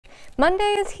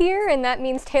Monday is here, and that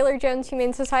means Taylor Jones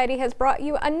Humane Society has brought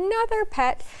you another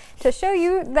pet to show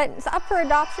you that's up for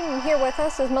adoption. And here with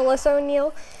us is Melissa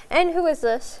O'Neill. And who is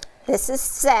this? This is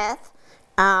Seth.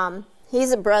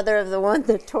 He's a brother of the one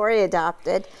that Tori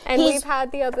adopted. And we've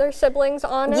had the other siblings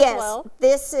on as well.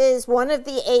 Yes, this is one of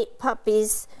the 8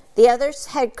 puppies. The others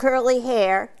had curly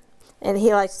hair, and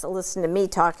he likes to listen to me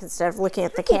talk instead of looking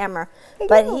at the camera.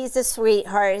 But he's a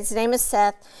sweetheart. His name is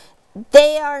Seth.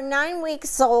 They are 9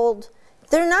 weeks old.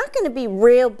 They're not going to be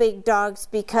real big dogs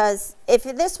because if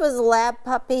this was a lab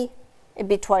puppy, it'd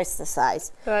be twice the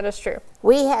size. That is true.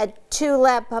 We had 2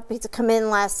 lab puppies come in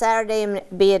last Saturday and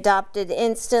be adopted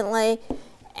instantly,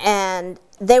 and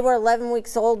they were 11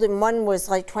 weeks old, and one was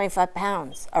like 25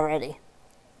 pounds already.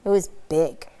 It was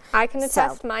big. I can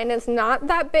attest mine is not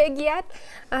that big yet,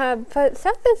 but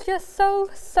Seth is just so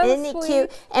Isn't sweet. He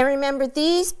cute? And remember,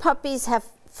 these puppies have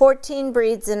 14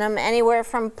 breeds in them, anywhere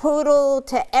from poodle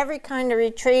to every kind of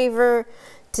retriever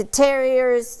to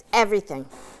terriers, everything.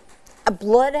 A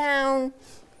bloodhound,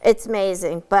 it's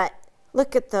amazing. But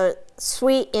look at the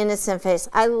sweet, innocent face.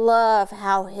 I love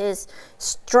how his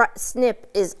snip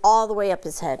is all the way up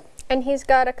his head. And he's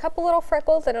got a couple little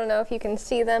freckles. I don't know if you can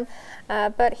see them,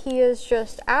 but he is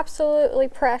just absolutely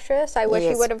precious. I wish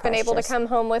he would have been able to come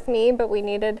home with me, but we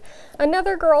needed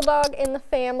another girl dog in the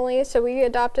family, so we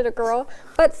adopted a girl.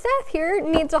 But Seth here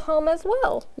needs a home as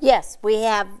well. Yes, we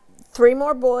have 3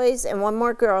 more boys and 1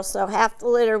 more girl, so half the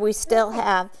litter we still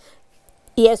have.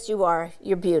 Yes, you are.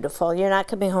 You're beautiful. You're not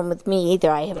coming home with me either.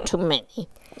 I have too many.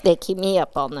 They keep me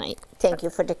up all night. Thank you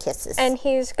for the kisses. And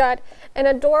he's got an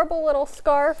adorable little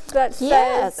scarf that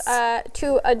says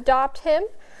to adopt him.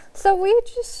 So we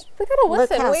gotta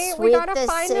listen. Look how we sweet gotta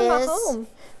find him a home.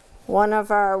 One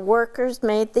of our workers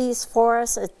made these for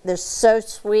us. They're so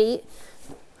sweet.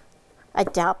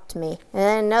 Adopt me.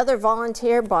 And another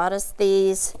volunteer bought us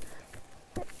these.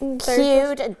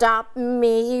 Cute, adopt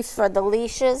me for the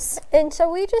leashes. And so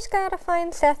we just gotta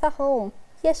find Seth a home.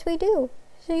 Yes, we do.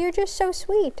 So you're just so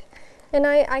sweet. And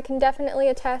I can definitely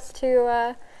attest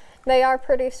to they are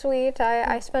pretty sweet.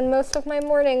 I spend most of my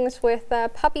mornings with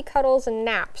puppy cuddles and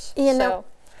naps. You know,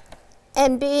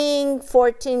 and being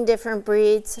 14 different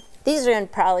breeds, these are going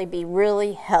to probably be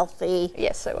really healthy.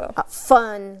 Yes, they will.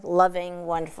 Fun, loving,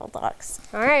 wonderful dogs.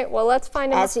 All right, well, let's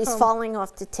find him As he's falling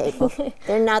off the table.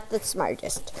 They're not the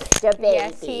smartest. They're babies.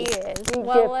 Yes, he is.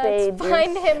 Well, let's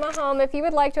find him a home. If you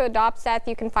would like to adopt Seth,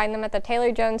 you can find them at the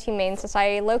Taylor Jones Humane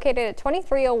Society, located at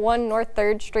 2301 North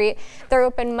 3rd Street. They're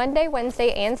open Monday,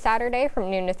 Wednesday, and Saturday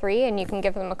from noon to 3, and you can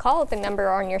give them a call at the number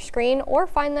on your screen or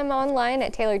find them online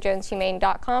at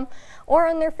taylorjoneshumane.com or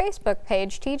on their Facebook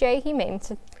page, TJ Humane.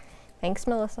 Thanks,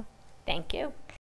 Melissa. Thank you.